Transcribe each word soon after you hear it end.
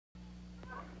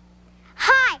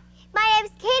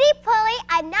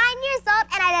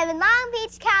I live in Long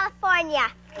Beach, California.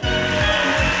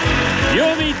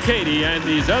 You'll meet Katie and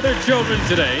these other children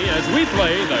today as we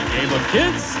play the game of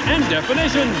kids and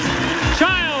definitions,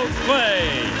 Child's Play.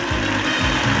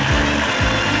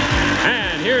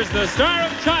 And here's the star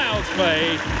of Child's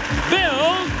Play,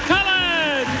 Bill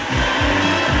Cullen.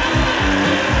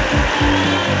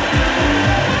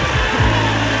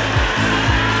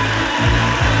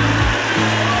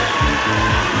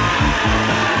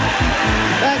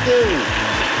 Thank you.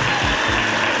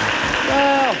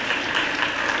 Well,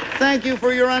 thank you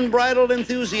for your unbridled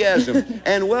enthusiasm.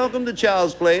 And welcome to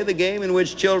Child's Play, the game in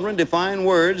which children define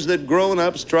words that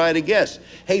grown-ups try to guess.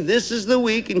 Hey, this is the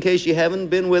week, in case you haven't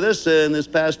been with us in this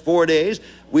past 4 days,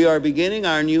 we are beginning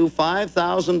our new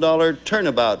 $5,000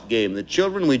 turnabout game. The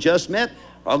children we just met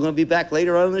are all going to be back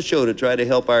later on in the show to try to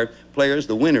help our players,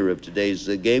 the winner of today's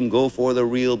game, go for the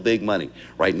real big money.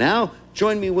 Right now,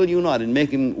 join me, will you not, in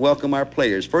making welcome our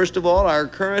players. First of all, our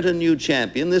current and new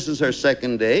champion. This is her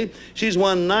second day. She's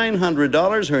won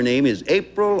 $900. Her name is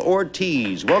April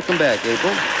Ortease. Welcome back,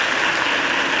 April.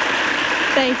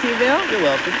 Thank you, Bill. You're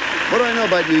welcome. What do I know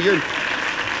about you?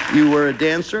 You were a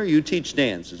dancer. You teach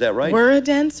dance. Is that right? We're a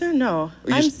dancer? No,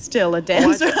 I'm still a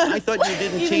dancer. Oh, I thought you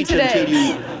didn't teach until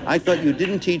you. I thought you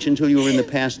didn't teach until you were in the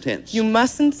past tense. You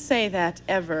mustn't say that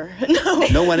ever. No.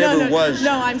 No one ever was.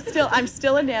 No, I'm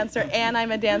still a dancer, and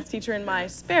I'm a dance teacher in my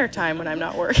spare time when I'm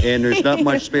not working. And there's not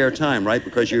much spare time, right?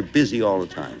 Because you're busy all the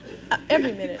time.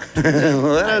 Every minute. Well,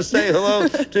 let us say hello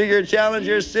to your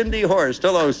challenger, Cindy Horst.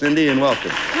 Hello, Cindy, and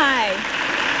welcome. Hi.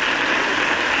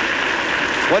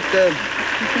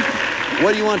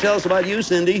 What do you want to tell us about you,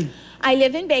 Cindy? I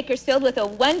live in Bakersfield with a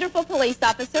wonderful police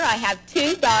officer. I have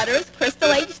 2 daughters,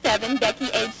 Crystal, age 7, Becky,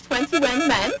 age 21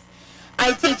 months.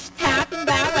 I teach tap and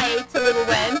ballet to little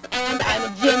ones, and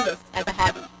I'm a gymnast as a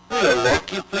hobby. We are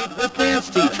lucky with dance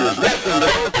teachers. Welcome to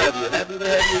both of you. Happy to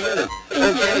have you with us.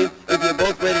 Okay, if you're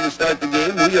both ready to start the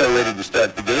game, we are ready to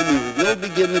start the game. We will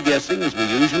begin the guessing as we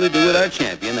usually do with our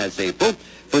champion. That's April.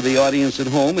 For the audience at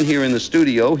home and here in the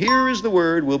studio, here is the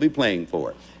word we'll be playing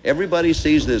for. Everybody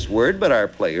sees this word but our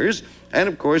players, and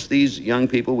of course these young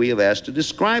people we have asked to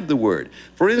describe the word.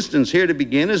 For instance, here to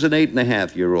begin is an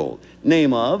 8.5-year-old.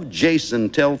 Name of Jason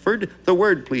Telford. The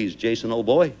word, please, Jason, old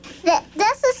boy.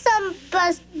 This is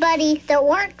somebody that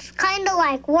works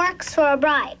for a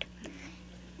bride.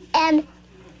 And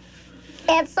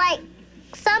it's like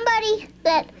somebody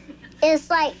that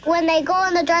is like when they go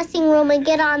in the dressing room and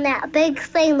get on that big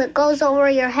thing that goes over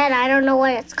your head. I don't know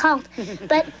what it's called.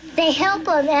 But they help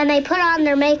them and they put on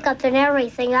their makeup and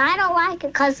everything. I don't like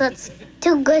it because it's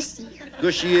too gushy.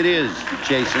 Gushy it is,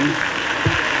 Jason.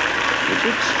 If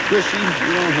it's gushy,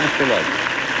 you don't have to like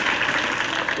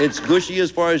it. It's gushy as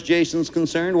far as Jason's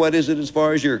concerned. What is it as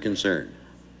far as you're concerned?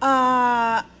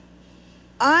 I'm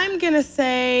going to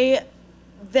say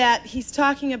that he's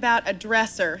talking about a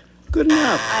dresser. Good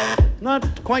enough.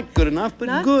 Not quite good enough,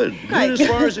 but good. Good as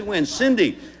far as it went.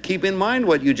 Cindy, keep in mind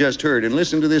what you just heard and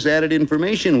listen to this added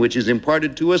information, which is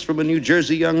imparted to us from a New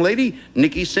Jersey young lady,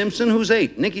 Nikki Simpson, who's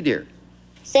 8. Nikki, dear.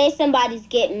 Say somebody's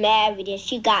getting married and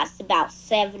she got about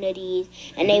 7 of these,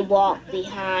 and they walk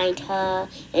behind her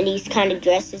in these kind of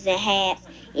dresses and hats,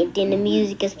 and then the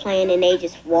music is playing and they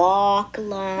just walk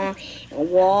along and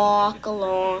walk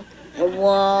along and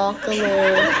walk along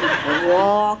and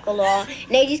walk along.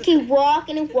 And they just keep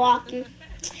walking and walking.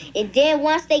 And then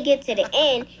once they get to the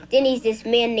end, then there's this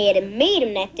man there to meet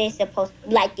them that they're supposed to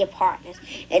like their partners.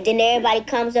 And then everybody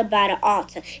comes up by the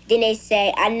altar. Then they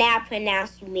say, I now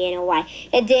pronounce you man and wife.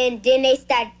 And then they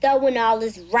start throwing all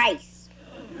this rice.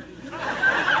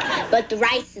 But the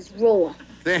rice is raw.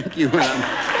 Thank you, I'm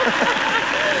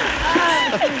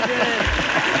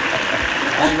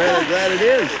very glad it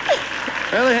is.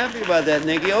 Really happy about that,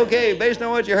 Nikki. Okay, based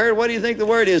on what you heard, what do you think the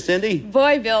word is, Cindy?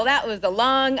 Boy, Bill, that was a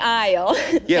long aisle.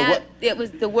 Yeah,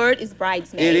 the word is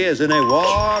bridesmaid. It is, and they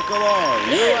walk along.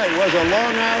 You're right, it was a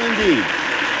long aisle indeed.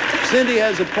 Cindy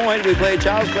has a point. We play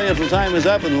Child's Play until time is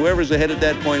up, and whoever's ahead at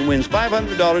that point wins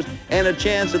 $500 and a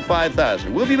chance at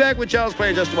 $5,000. We'll be back with Child's Play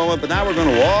in just a moment, but now we're going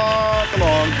to walk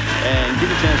along and give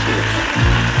a chance to win.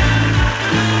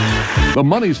 The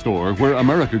Money Store, where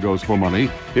America goes for money,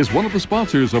 is one of the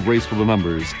sponsors of Race for the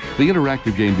Numbers, the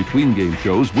interactive game between game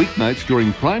shows, weeknights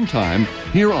during prime time,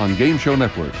 here on Game Show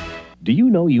Network. Do you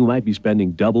know you might be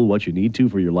spending double what you need to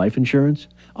for your life insurance?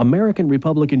 American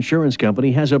Republic Insurance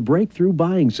Company has a breakthrough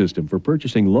buying system for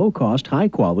purchasing low-cost,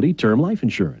 high-quality term life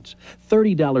insurance.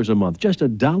 $30 a month, just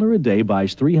 $1 a day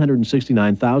buys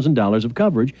 $369,000 of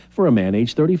coverage for a man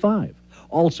age 35.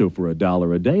 Also, for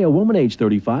 $1 a day, a woman age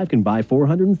 35 can buy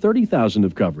 $430,000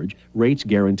 of coverage, rates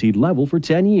guaranteed level for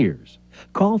 10 years.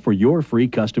 Call for your free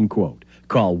custom quote.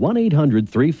 Call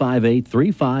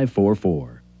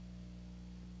 1-800-358-3544.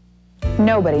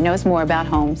 Nobody knows more about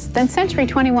homes than Century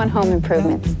 21 Home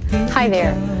Improvements. Hi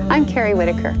there, I'm Carrie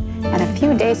Whitaker, and a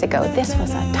few days ago, this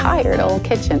was a tired old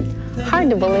kitchen. Hard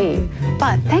to believe,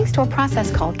 but thanks to a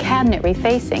process called cabinet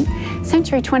refacing,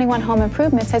 Century 21 Home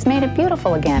Improvements has made it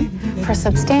beautiful again for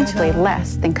substantially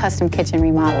less than custom kitchen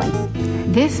remodeling.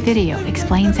 This video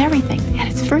explains everything,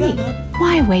 and it's free.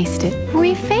 Why waste it?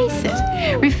 Reface it.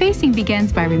 Refacing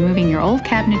begins by removing your old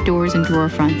cabinet doors and drawer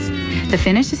fronts. The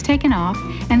finish is taken off,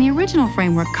 and the original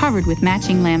framework covered with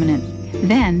matching laminate.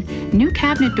 Then, new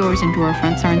cabinet doors and drawer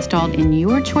fronts are installed in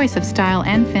your choice of style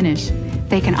and finish.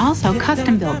 They can also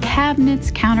custom build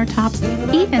cabinets, countertops,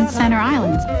 even center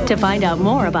islands. To find out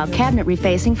more about cabinet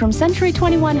refacing from Century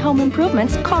 21 Home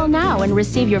Improvements, call now and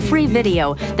receive your free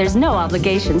video. There's no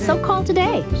obligation, so call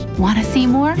today. Want to see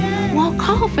more? Well,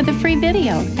 call for the free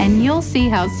video, and you'll see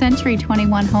how Century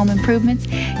 21 Home Improvements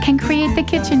can create the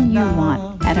kitchen you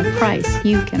want at a price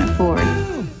you can afford.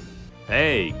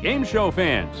 Hey, game show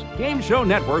fans, Game Show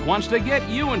Network wants to get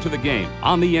you into the game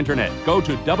on the internet. Go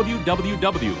to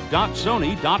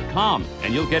www.sony.com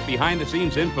and you'll get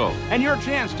behind-the-scenes info and your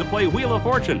chance to play Wheel of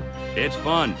Fortune. It's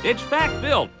fun, it's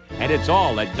fact-filled, and it's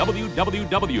all at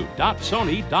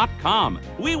www.sony.com.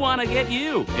 We want to get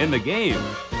you in the game.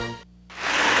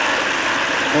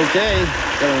 Okay,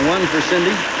 got a 1 for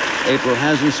Cindy. April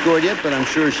hasn't scored yet, but I'm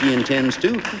sure she intends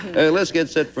to. Let's get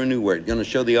set for a new word. Going to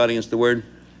show the audience the word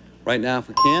right now if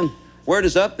we can. Word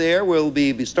is up there. We'll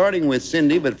be starting with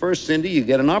Cindy, but first, Cindy, you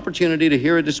get an opportunity to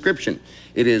hear a description.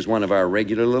 It is one of our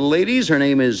regular little ladies. Her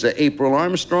name is April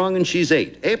Armstrong, and she's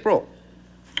 8. April.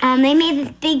 They made this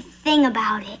big thing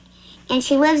about it, and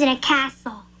she lives in a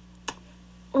castle.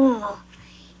 Ooh.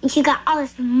 And she got all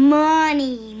this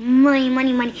money.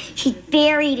 She's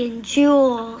buried in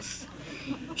jewels.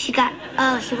 She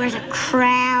wears a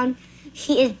crown.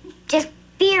 She is just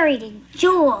buried in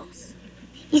jewels.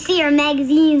 You see her in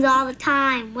magazines all the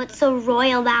time. What's so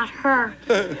royal about her?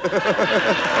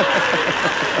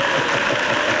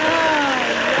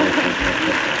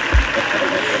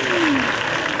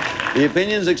 The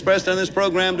opinions expressed on this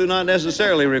program do not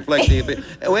necessarily reflect the opinion.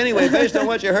 Anyway, based on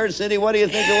what you heard, Cindy, what do you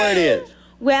think the word is?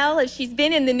 Well, she's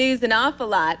been in the news an awful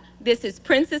lot. This is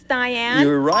Princess Diane.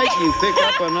 You're right. You picked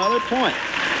up another point.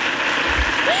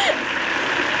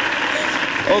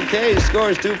 Okay, score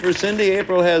is 2 for Cindy.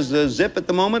 April has a zip at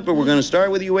the moment, but we're going to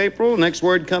start with you, April. Next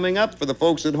word coming up for the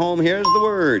folks at home. Here's the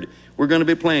word we're going to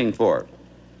be playing for.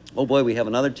 Oh, boy, we have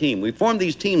another team. We formed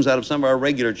these teams out of some of our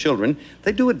regular children.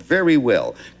 They do it very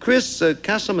well. Chris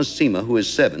Casamasima, who is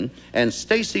 7, and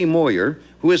Stacy Moyer,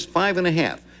 who is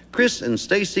 5½. Chris and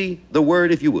Stacy, the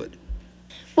word, if you would.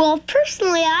 Well,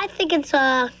 personally, I think it's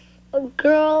a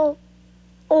girl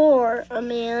or a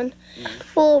man.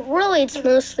 Well, really, it's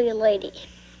mostly a lady.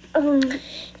 And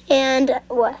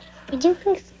what? Would you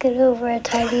please scoot over a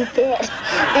tiny bit?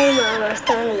 I'm almost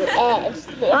on the edge.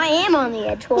 I am on the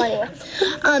edge. What?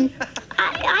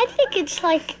 I think it's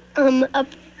like a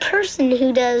person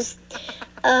who does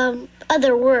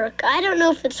other work. I don't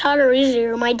know if it's harder or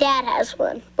easier. My dad has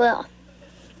one. Well,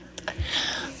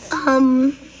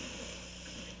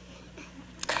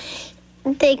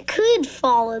 they could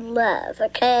fall in love.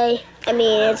 Okay. I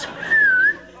mean, it's.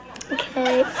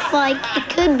 Okay, like, it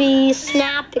could be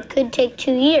snap, it could take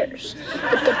 2 years.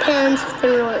 It depends if they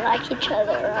really like each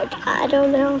other. I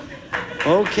don't know.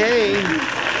 Okay.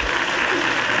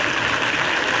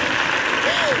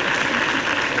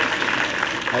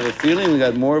 I have a feeling we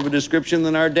got more of a description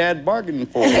than our dad bargained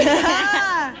for.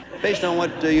 Based on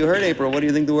what you heard, April, what do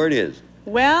you think the word is?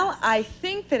 Well, I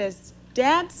think that it's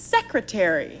Dad's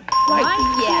secretary. Right.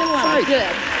 Yes. Right.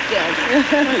 Good.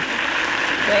 Right.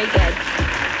 Very good.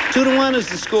 2-1 is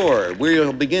the score.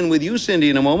 We'll begin with you, Cindy,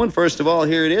 in a moment. First of all,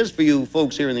 here it is for you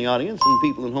folks here in the audience and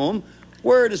people at home.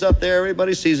 Word is up there.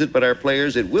 Everybody sees it but our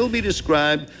players. It will be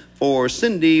described for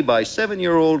Cindy by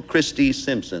 7-year-old Christy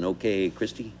Simpson. Okay,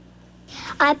 Christy?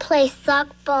 I play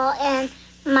softball, and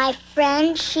my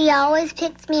friend, she always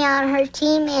picks me on her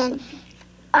team, and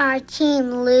our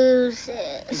team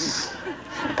loses.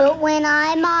 But when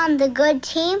I'm on the good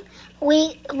team,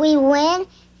 we win.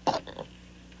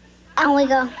 And we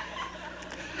go,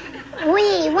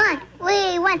 we won.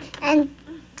 And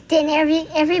then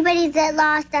everybody that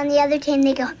lost on the other team,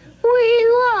 they go, we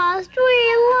lost.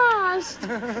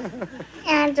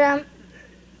 And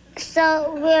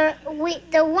so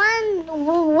the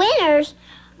winners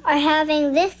are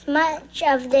having this much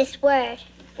of this word.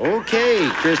 Okay,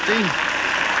 Christy.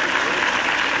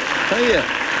 Tell you.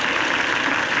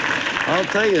 I'll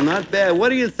tell you, not bad. What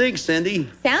do you think, Cindy?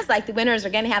 Sounds like the winners are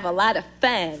going to have a lot of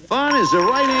fun. Fun is the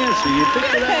right answer. You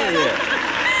picked it out of there.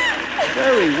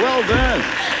 Very well done.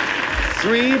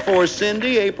 3 for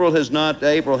Cindy. April has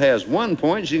 1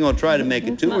 point. She's going to try to make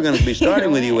it 2. We're going to be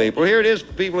starting with you, April. Here it is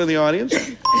for people in the audience,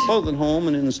 both at home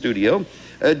and in the studio.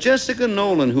 Jessica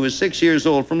Nolan, who is 6 years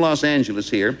old from Los Angeles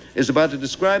here, is about to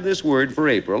describe this word for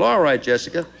April. All right,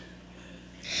 Jessica.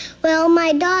 Well,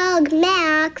 my dog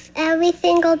Max, every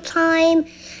single time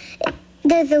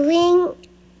there's a ring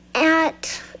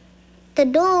at the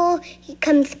door, he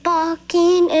comes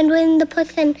barking, and when the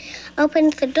person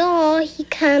opens the door, he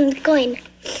comes going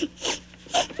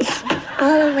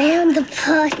all around the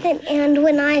person, and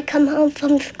when I come home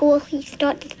from school, he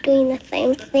starts doing the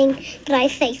same thing. But I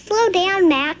say, slow down,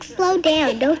 Max, slow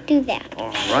down, don't do that.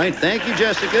 All right, thank you,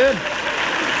 Jessica.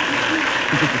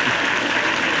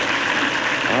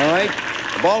 All right,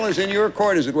 the ball is in your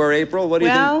court, as it were, April. What do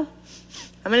you think? Well,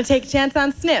 I'm going to take a chance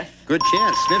on Sniff. Good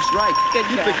chance. Sniff's right. Good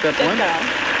You girl. picked up Good one. girl.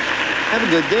 Have a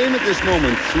good game at this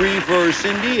moment. 3 for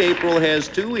Cindy. April has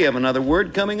 2. We have another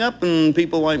word coming up, and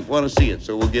people might want to see it,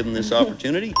 so we'll give them this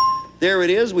opportunity. There it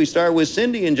is. We start with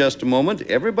Cindy in just a moment.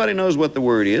 Everybody knows what the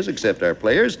word is, except our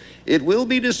players. It will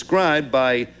be described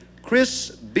by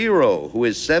Chris Biro, who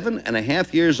is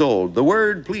 7.5 years old. The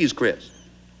word, please, Chris.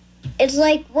 It's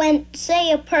like when,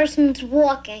 say, a person's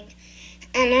walking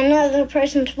and another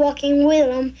person's walking with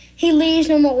him, he leaves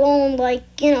him alone, like,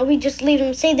 we just leave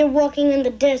him. Say they're walking in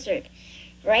the desert,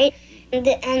 right? And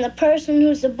the person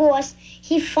who's the boss,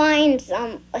 he finds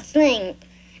a thing,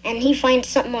 and he finds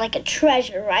something like a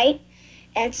treasure, right?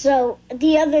 And so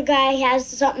the other guy has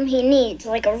something he needs,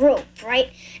 like a rope, right?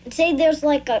 And say there's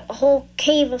like a whole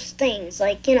cave of things,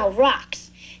 like, rocks.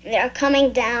 And they're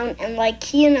coming down, and like,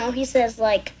 he says,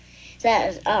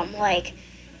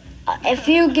 if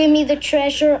you give me the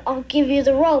treasure, I'll give you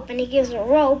the rope. And he gives a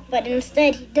rope, but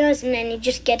instead he doesn't, and he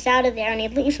just gets out of there, and he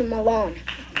leaves him alone.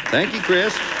 Thank you,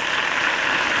 Chris.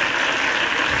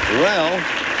 Well,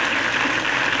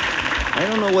 I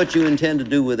don't know what you intend to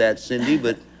do with that, Cindy,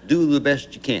 but do the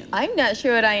best you can. I'm not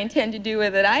sure what I intend to do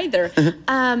with it either.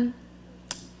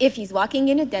 If he's walking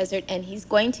in a desert and he's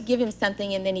going to give him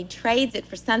something and then he trades it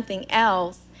for something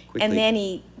else, Quickly. and then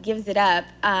he gives it up,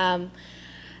 I'm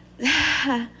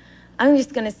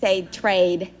just going to say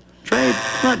trade. Trade,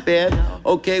 not bad.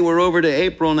 Okay, we're over to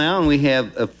April now, and we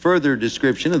have a further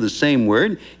description of the same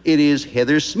word. It is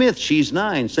Heather Smith. She's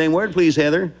 9. Same word, please,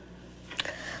 Heather.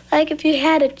 Like if you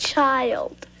had a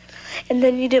child, and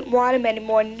then you didn't want him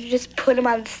anymore, and you just put him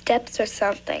on the steps or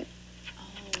something.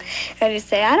 And you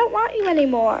say, I don't want you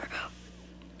anymore.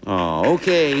 Oh,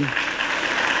 okay.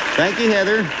 Thank you,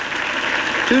 Heather.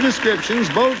 2 descriptions,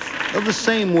 both of the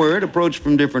same word, approached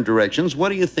from different directions. What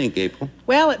do you think, April?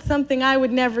 Well, it's something I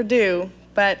would never do,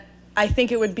 but I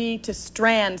think it would be to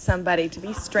strand somebody, to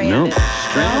be stranded. No,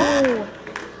 strand.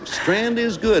 Strand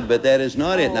is good, but that is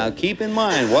not it. Now, keep in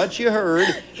mind what you heard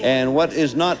and what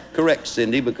is not correct,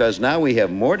 Cindy, because now we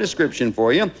have more description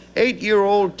for you.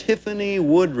 8-year-old Tiffany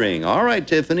Woodring. All right,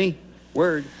 Tiffany,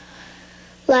 word.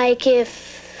 Like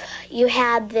if you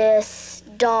had this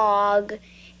dog,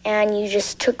 and you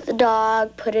just took the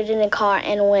dog, put it in a car,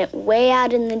 and went way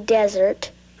out in the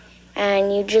desert,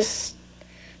 and you just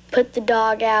put the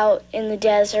dog out in the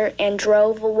desert and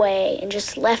drove away and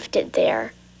just left it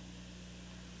there.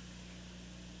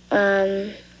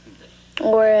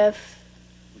 Or if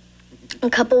a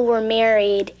couple were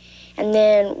married, and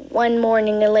then one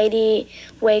morning the lady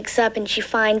wakes up and she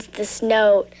finds this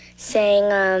note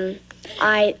saying,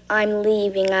 I'm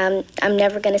leaving, I'm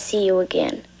never going to see you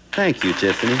again. Thank you,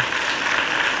 Tiffany.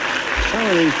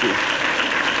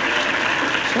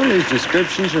 Some of these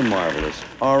descriptions are marvelous.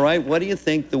 All right, what do you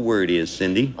think the word is,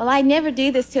 Cindy? Well, I'd never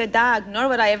do this to a dog, nor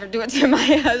would I ever do it to my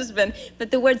husband.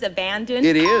 But the word's abandon.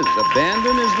 It is.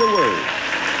 Abandon is the word.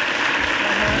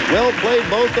 Well played,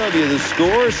 both of you. The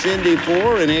score, Cindy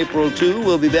 4 and April 2.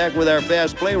 We'll be back with our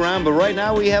fast play round, but right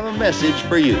now we have a message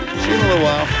for you. See you in a little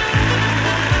while.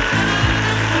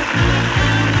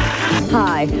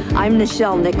 Hi, I'm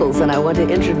Nichelle Nichols, and I want to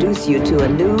introduce you to a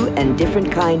new and different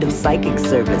kind of psychic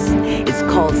service. It's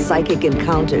called Psychic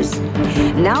Encounters.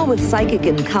 Now with Psychic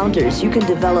Encounters, you can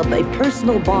develop a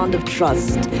personal bond of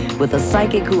trust with a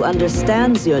psychic who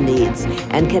understands your needs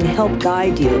and can help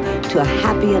guide you to a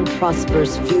happy and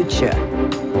prosperous future.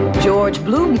 George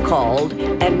Bloom called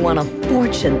and won a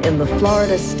fortune in the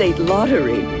Florida State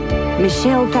Lottery.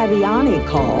 Michelle Fabiani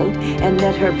called and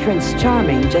met her Prince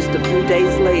Charming just a few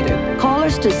days later.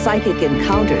 Callers to Psychic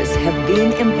Encounters have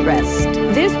been impressed.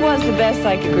 This was the best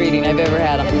psychic reading I've ever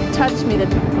had. It touched me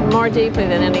more deeply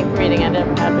than any reading I'd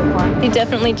ever had before. He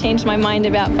definitely changed my mind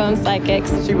about phone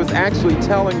psychics. She was actually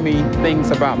telling me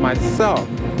things about myself,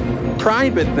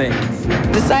 private things.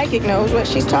 The psychic knows what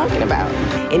she's talking about.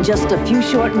 In just a few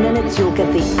short minutes, you'll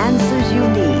get the answers you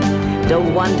need.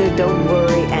 Don't wonder, don't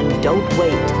worry, and don't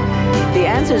wait. The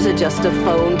answers are just a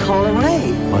phone call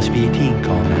away. Must be 18,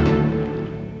 call now.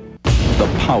 The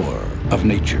power of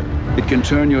nature. It can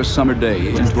turn your summer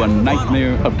day into a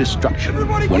nightmare of destruction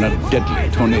when a deadly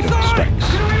tornado strikes.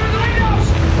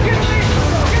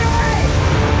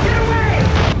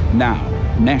 Now,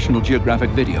 National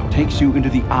Geographic Video takes you into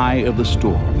the eye of the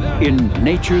storm in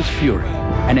Nature's Fury,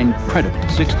 an incredible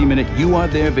 60-minute You Are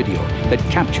There video that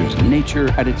captures nature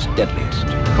at its deadliest.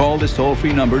 Call this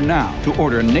toll-free number now to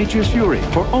order Nature's Fury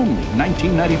for only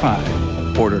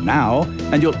 $19.95. Order now,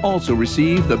 and you'll also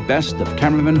receive the Best of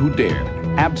Cameramen Who Dare,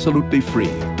 absolutely free.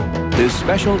 This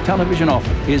special television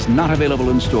offer is not available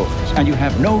in stores, and you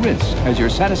have no risk as your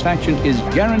satisfaction is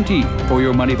guaranteed for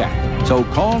your money back. So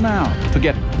call now to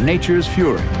get Nature's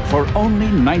Fury for only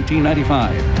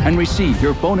 $19.95 and receive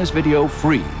your bonus video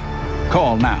free.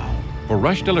 Call now. For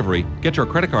rush delivery, get your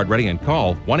credit card ready and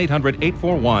call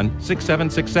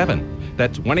 1-800-841-6767.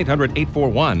 That's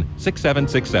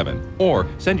 1-800-841-6767. Or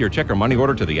send your check or money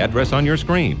order to the address on your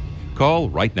screen. Call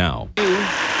right now.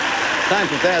 Time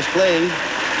for Fast Play.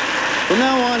 From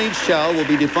now on, each child will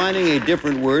be defining a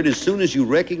different word as soon as you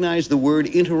recognize the word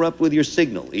interrupt with your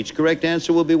signal. Each correct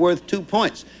answer will be worth 2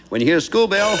 points. When you hear school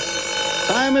bell,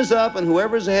 time is up, and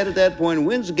whoever's ahead at that point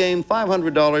wins the game,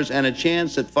 $500, and a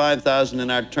chance at $5,000 in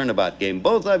our turnabout game.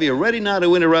 Both of you are ready now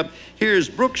to interrupt. Here's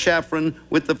Brooke Shafran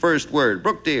with the first word.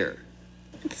 Brooke, dear.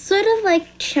 It's sort of like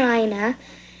China.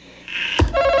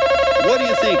 What do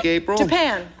you think, April?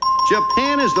 Japan.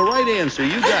 Japan is the right answer.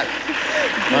 You got it.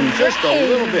 On just a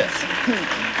little bit.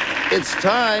 It's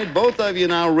tied. Both of you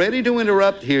now ready to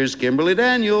interrupt. Here's Kimberly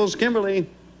Daniels. Kimberly.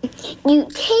 You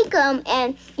take them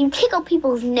and you tickle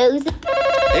people's noses.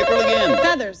 April again.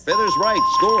 Feathers. Feathers right.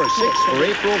 Score 6 for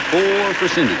April, 4 for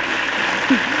Cindy.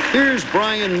 Here's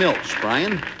Brian Milch.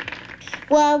 Brian.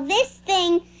 Well, this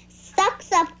thing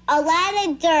sucks up a lot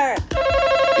of dirt.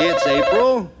 It's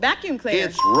April. Vacuum cleaner.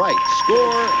 It's right.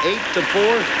 Score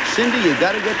 8-4. Cindy, you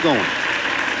got to get going.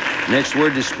 Next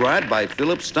word described by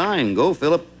Philip Stein. Go,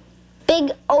 Philip.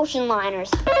 Big ocean liners.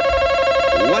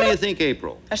 What do you think,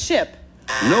 April? A ship.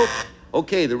 Nope.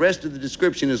 Okay, the rest of the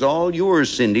description is all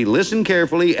yours, Cindy. Listen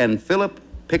carefully, and Philip,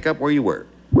 pick up where you were.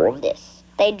 This.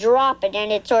 They drop it,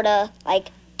 and it sort of, like,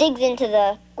 digs into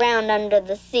the ground under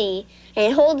the sea, and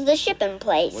it holds the ship in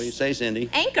place. What do you say, Cindy?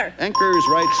 Anchor. Anchor's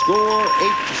right. Score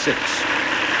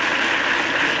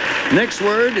 8-6. Next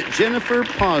word, Jennifer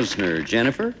Posner.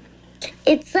 Jennifer?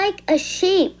 It's like a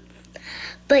sheep,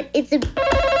 but it's a...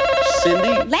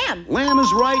 Cindy? Lamb. Lamb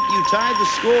is right. You tied the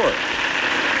score.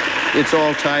 It's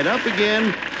all tied up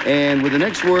again. And with the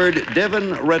next word,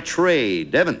 Devin Rattray.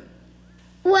 Devin.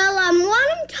 Well,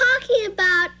 what I'm talking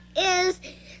about is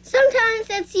sometimes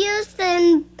it's used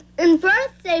in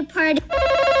birthday parties.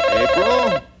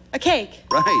 April? A cake.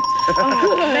 Right.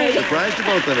 Surprise to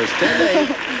both of us.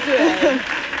 10-8.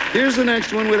 Here's the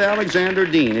next one with Alexander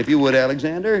Dean. If you would,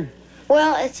 Alexander.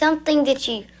 Well, it's something that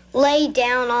you lay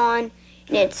down on,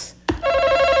 and it's...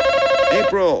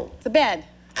 April. It's a bed.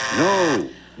 No.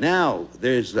 Now,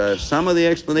 there's some of the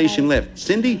explanation left.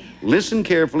 Cindy, listen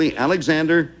carefully.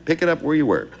 Alexander, pick it up where you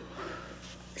were.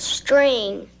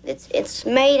 String. It's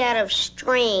made out of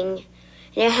string,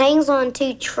 and it hangs on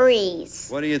 2 trees.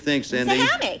 What do you think, Cindy? It's a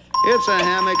hammock. It's a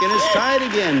hammock, and it's tied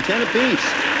again, 10 apiece.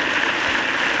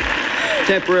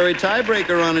 Temporary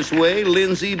tiebreaker on its way,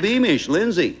 Lindsay Beamish.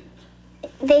 Lindsay.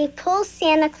 They pull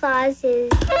Santa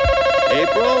Clauses.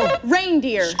 April.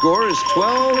 Reindeer. Score is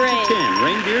 12-10.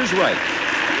 Reindeer's right.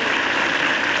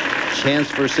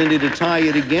 Chance for Cindy to tie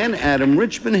it again. Adam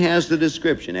Richmond has the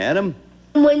description. Adam?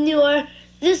 When you are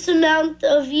this amount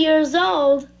of years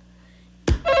old.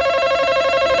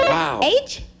 Wow.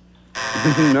 Age?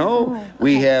 No.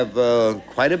 We have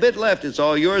quite a bit left. It's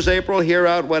all yours, April. Hear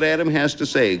out what Adam has to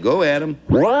say. Go, Adam.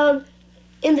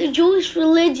 In the Jewish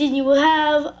religion, you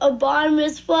have a bar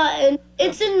mitzvah, and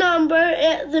it's a number,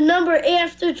 the number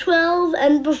after 12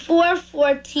 and before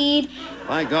 14.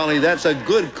 My golly, that's a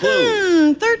good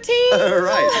clue. 13.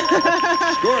 Right.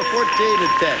 Score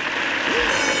 14-10.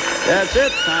 That's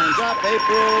it. Time's up.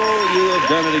 April, you have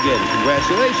done it again.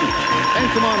 Congratulations. And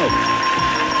come on over.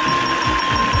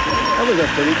 That was a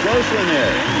pretty close one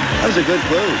there. That was a good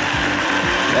clue.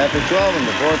 After 12 and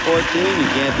before 14, you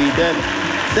can't beat that.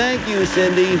 Thank you,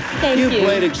 Cindy. Thank you. You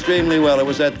played extremely well. It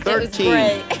was at 13, It was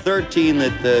great. 13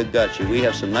 that got you. We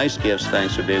have some nice gifts.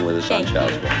 Thanks for being with us on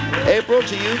Child's Play. April,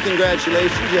 to you,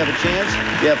 congratulations. You have a chance.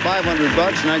 You have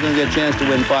 $500. Not going to get a chance to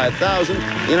win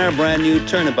 $5,000 in our brand new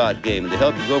Turnabout game. And to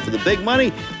help you go for the big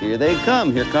money, here they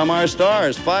come. Here come our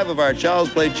stars. 5 of our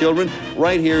Child's Play children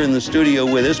right here in the studio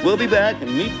with us. We'll be back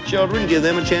and meet the children. Give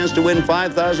them a chance to win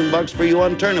 $5,000 for you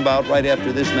on Turnabout right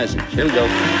after this message. Here we go.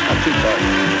 Not too far.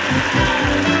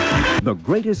 The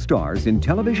greatest stars in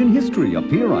television history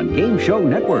appear on Game Show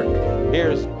Network.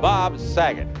 Here's Bob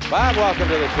Saget. Bob, welcome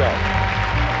to the show.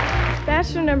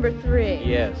 Bachelor number 3.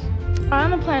 Yes.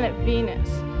 On the planet Venus,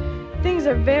 things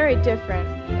are very different.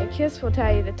 A kiss will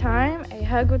tell you the time, a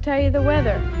hug will tell you the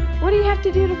weather. What do you have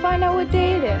to do to find out what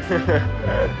day it is? You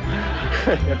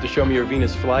have to show me your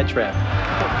Venus flytrap.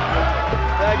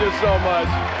 Thank you so much.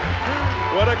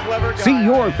 What a clever guy. See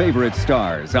your favorite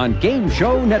stars on Game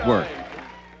Show Network.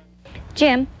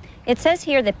 Jim, it says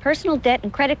here that personal debt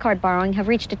and credit card borrowing have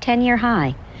reached a 10-year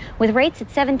high. With rates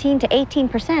at 17 to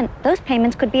 18%, those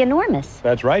payments could be enormous.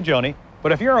 That's right, Joni.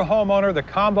 But if you're a homeowner, the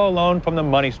combo loan from the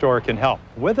Money Store can help.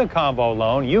 With a combo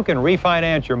loan, you can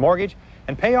refinance your mortgage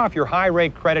and pay off your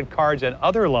high-rate credit cards and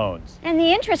other loans. And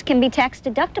the interest can be tax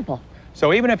deductible.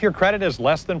 So even if your credit is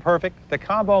less than perfect, the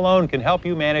combo loan can help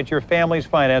you manage your family's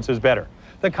finances better.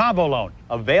 The combo loan,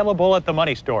 available at the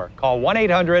Money Store. Call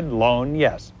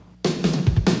 1-800-LOAN-YES.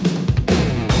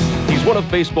 He's one of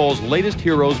baseball's latest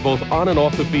heroes both on and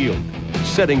off the field.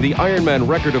 Setting the Ironman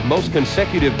record of most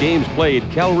consecutive games played,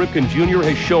 Cal Ripken Jr.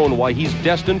 has shown why he's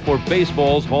destined for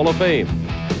baseball's Hall of Fame.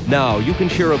 Now you can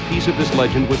share a piece of this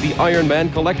legend with the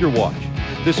Ironman Collector Watch.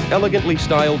 This elegantly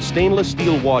styled stainless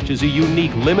steel watch is a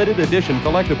unique limited edition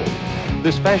collectible.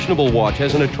 This fashionable watch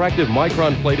has an attractive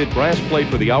micron-plated brass plate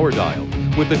for the hour dial,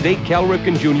 with the date Cal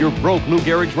Ripken Jr. broke Lou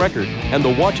Gehrig's record and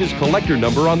the watch's collector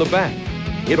number on the back.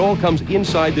 It all comes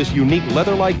inside this unique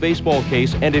leather-like baseball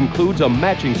case and includes a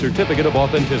matching certificate of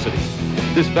authenticity.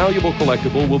 This valuable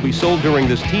collectible will be sold during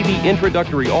this TV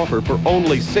introductory offer for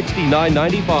only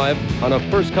 $69.95 on a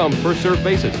first-come, first-served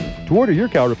basis. To order your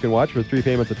Cal Ripken watch for 3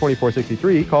 payments of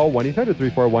 $24.63, call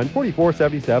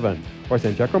 1-800-341-4477 or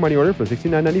send check or money order for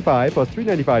 $69.95 plus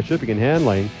 $3.95 shipping and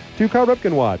handling to Cal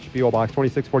Ripken Watch, P.O. Box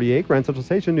 2648, Grand Central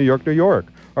Station, New York, New York,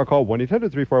 or call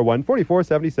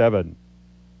 1-800-341-4477.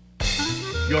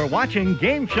 You're watching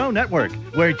Game Show Network,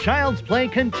 where Child's Play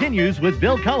continues with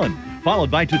Bill Cullen,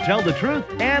 followed by To Tell the Truth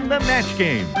and the Match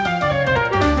Game.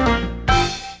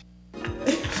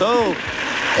 So,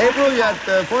 April, you got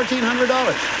 $1,400.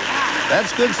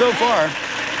 That's good so far.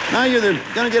 Now you're going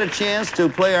to get a chance to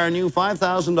play our new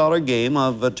 $5,000 game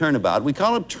of Turnabout. We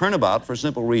call it Turnabout for a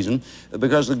simple reason,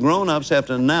 because the grown-ups have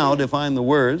to now define the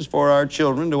words for our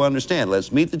children to understand.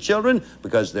 Let's meet the children,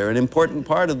 because they're an important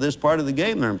part of this part of the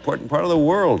game. They're an important part of the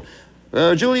world.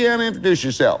 Juliana, introduce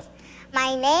yourself.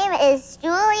 My name is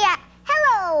Julia.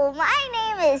 Hello, my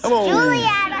name is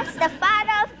Juliana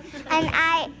Stefanov, and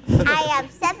I am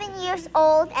 7 years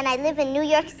old, and I live in New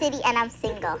York City, and I'm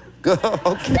single. Good.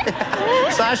 Okay.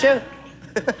 Sasha?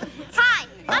 Hi,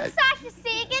 I'm Sasha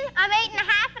Segan. I'm 8 and a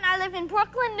half, and I live in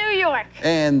Brooklyn, New York.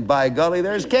 And by golly,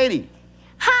 there's Katie.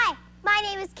 Hi, my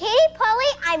name is Katie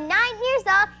Pulley. I'm 9 years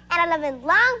old, and I live in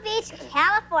Long Beach,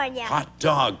 California. Hot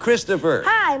dog. Christopher.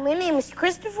 Hi, my name is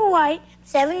Christopher White,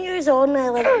 7 years old, and I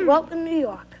live in Brooklyn, New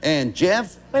York. And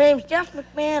Jeff? My name is Jeff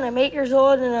McMahon. I'm 8 years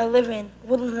old, and I live in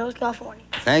Woodland Hills, California.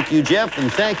 Thank you, Jeff,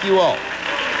 and thank you all.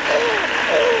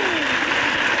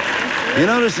 You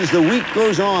notice as the week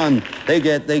goes on,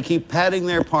 they keep padding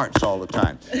their parts all the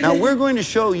time. Now, we're going to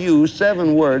show you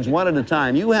 7 words, one at a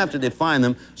time. You have to define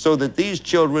them so that these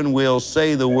children will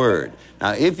say the word.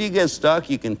 Now, if you get stuck,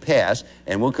 you can pass,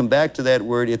 and we'll come back to that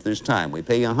word if there's time. We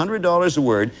pay you $100 a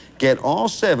word, get all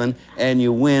 7, and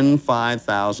you win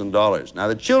 $5,000. Now,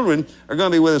 the children are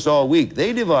going to be with us all week.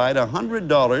 They divide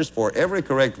 $100 for every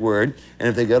correct word, and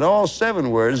if they get all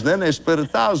 7 words, then they split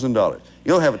 $1,000.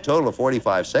 You'll have a total of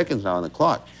 45 seconds now on the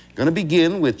clock. Going to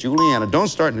begin with Juliana. Don't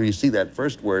start until you see that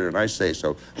first word and I say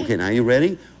so. Okay, now you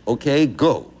ready? Okay,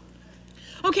 go.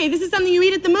 Okay, this is something you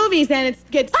eat at the movies and it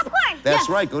gets... Popcorn! That's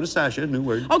right. Go to Sasha. New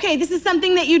word. Okay, this is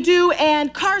something that you do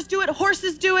and cars do it,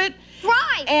 horses do it.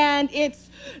 Drive! And it's...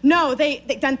 No, they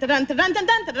dun dun dun dun dun dun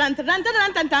dun dun dun dun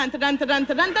dun dun dun dun dun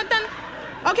dun dun dun.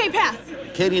 Okay, pass.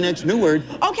 Katie, next new word.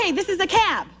 Okay, this is a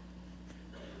cab.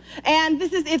 And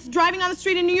it's driving on the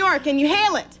street in New York, and you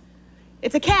hail it.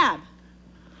 It's a cab.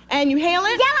 And you hail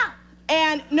it. Yellow.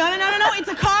 And no, it's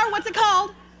a car. What's it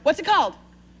called? What's it called?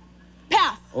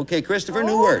 Pass. Okay, Christopher,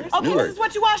 new word. Okay, new this word. is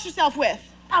what you wash yourself with.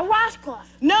 A washcloth.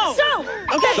 No. Soap.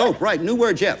 Okay. Soap, right. New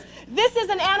word, Jeff. This is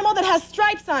an animal that has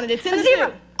stripes on it. It's in the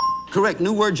zoo. Correct.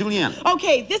 New word, Juliana.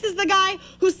 Okay, this is the guy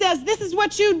who says this is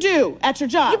what you do at your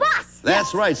job. Your boss.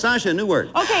 That's right. Sasha, new word.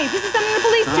 Okay, this is something the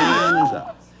police do. Time is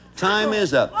up. Time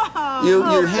is up. You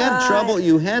had trouble.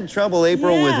 You had trouble,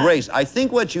 April, with race. I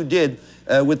think what you did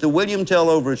with the William Tell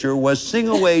overture was sing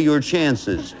away your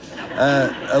chances.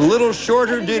 A little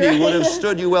shorter ditty would have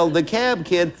stood you well. The cab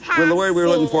kid was the word we were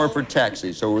looking for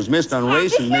taxi. So it was missed on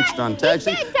race and mixed on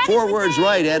taxi. 4 words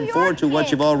right. Add 4 to what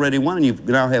you've already won, and you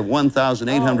now have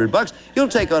 $1,800. You'll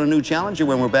take on a new challenger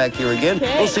when we're back here again.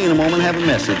 We'll see you in a moment. Have a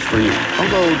message for you.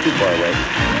 Don't go too far away.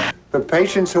 For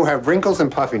patients who have wrinkles and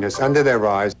puffiness under their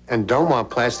eyes and don't want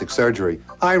plastic surgery,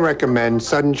 I recommend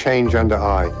Sudden Change Under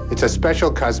Eye. It's a special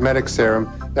cosmetic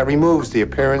serum that removes the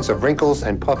appearance of wrinkles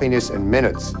and puffiness in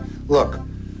minutes. Look,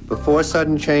 before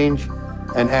sudden change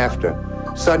and after.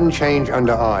 Sudden Change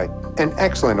Under Eye, an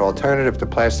excellent alternative to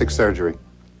plastic surgery.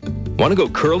 Want to go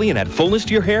curly and add fullness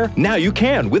to your hair? Now you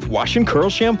can with Wash and Curl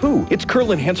shampoo. Its curl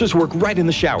enhancers work right in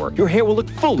the shower. Your hair will look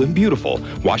full and beautiful.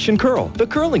 Wash and Curl, the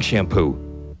curling shampoo.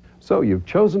 So you've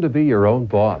chosen to be your own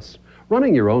boss.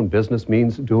 Running your own business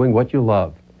means doing what you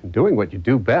love and doing what you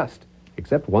do best.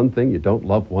 Except one thing you don't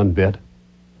love one bit: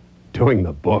 doing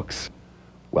the books.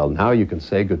 Well, now you can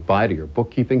say goodbye to your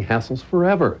bookkeeping hassles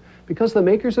forever, because the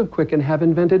makers of Quicken have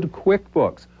invented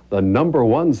QuickBooks, the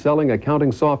 #1 selling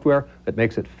accounting software that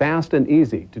makes it fast and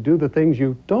easy to do the things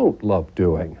you don't love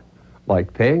doing,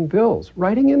 like paying bills,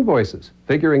 writing invoices,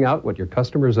 figuring out what your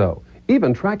customers owe,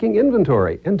 even tracking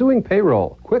inventory and doing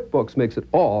payroll. QuickBooks makes it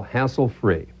all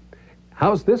hassle-free.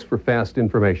 How's this for fast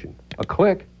information? A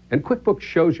click, and QuickBooks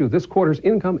shows you this quarter's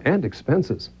income and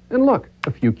expenses. And look,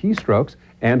 a few keystrokes,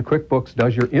 and QuickBooks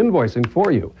does your invoicing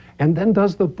for you, and then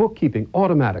does the bookkeeping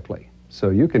automatically. So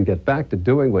you can get back to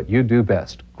doing what you do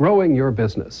best, growing your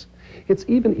business. It's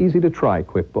even easy to try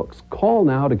QuickBooks. Call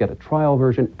now to get a trial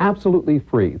version absolutely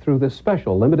free through this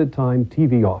special limited-time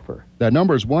TV offer. That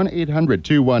number is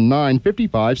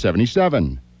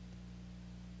 1-800-219-5577.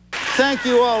 Thank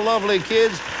you all, lovely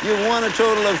kids. You've won a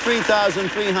total of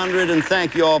 $3,300, and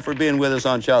thank you all for being with us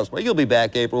on Child's Play. You'll be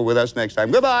back, April, with us next time.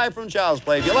 Goodbye from Child's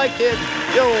Play. If you like kids,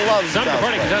 you'll love Some Child's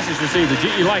departing Play. contestants receive the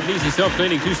GE Light and Easy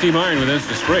Self-Cleaning 2-Steam Iron with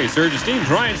Instant Spray, Surge Steam,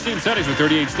 Dry and Steam Settings with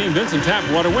 38 Steam Vents and Tap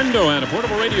Water Window, and a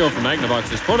portable radio from Magnavox.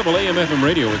 This portable AM/FM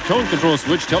radio with tone control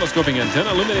switch, telescoping antenna,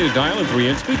 illuminated dial, and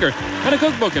 3-inch speaker. And a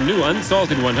cookbook and new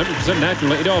unsalted 100%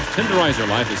 natural Adolph's Tenderizer.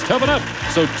 Life is tough enough,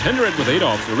 so tender it with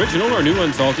Adolph's original or new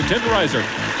unsalted tenderizer.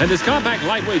 And this compact,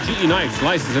 lightweight GE knife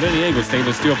slices at any angle.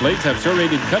 Stainless steel blades have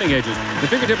serrated cutting edges. The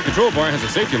fingertip control bar has a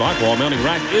safety lock. Wall mounting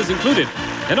rack is included.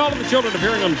 And all of the children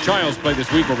appearing on Child's Play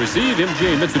this week will receive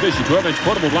MGA Mitsubishi 12-inch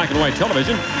portable black and white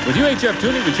television with UHF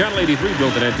tuning to channel 83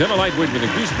 built-in antenna, lightweight with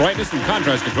increased brightness and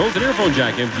contrast controls, and earphone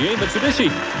jack. MGA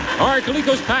Mitsubishi. Our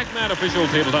Coleco's Pac-Man official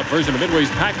tabletop version of Midway's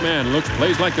Pac-Man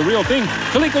plays like the real thing.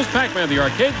 Coleco's Pac-Man, the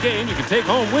arcade game you can take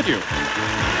home with you.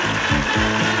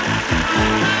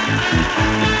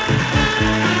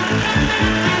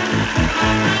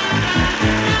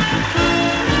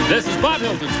 This is Bob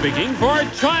Hilton speaking for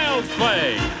Child's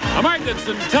Play, a Mark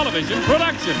Goodson television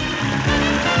production.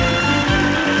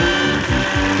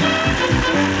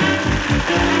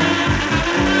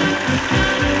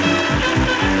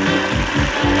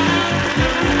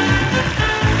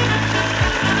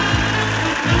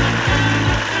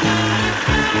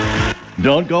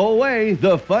 Don't go away.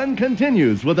 The fun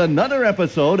continues with another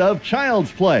episode of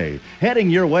Child's Play,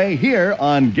 heading your way here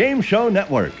on Game Show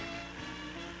Network.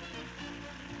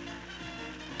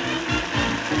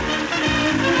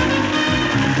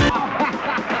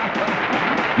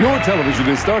 Your television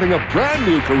is starting a brand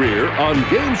new career on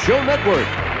Game Show Network.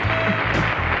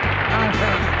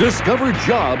 Discover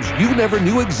jobs you never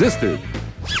knew existed.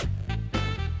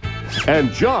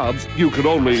 And jobs you could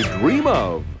only dream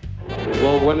of.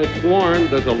 Well, when it's worn,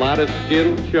 does a lot of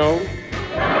skin show?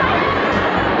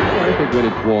 I think when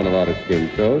it's worn, a lot of skin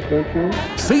shows, don't you?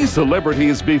 See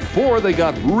celebrities before they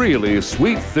got really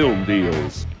sweet film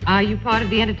deals. Are you part of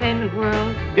the entertainment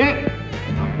world? Yeah.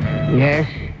 Yes.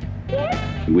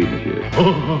 Sweetness.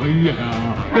 Oh,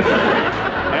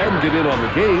 yeah. And get in on the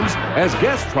games as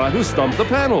guests try to stump the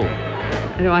panel.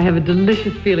 You know, I have a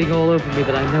delicious feeling all over me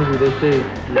that I know who this is.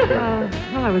 Well,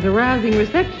 I was a rousing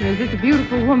reception. Is this a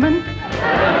beautiful woman?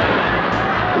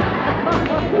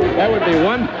 That would be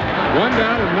one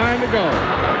down and 9 to go.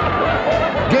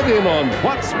 Get in on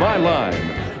What's My Line?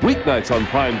 Weeknights on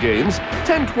Prime Games,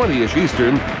 10:20-ish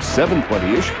Eastern,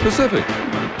 7:20-ish Pacific.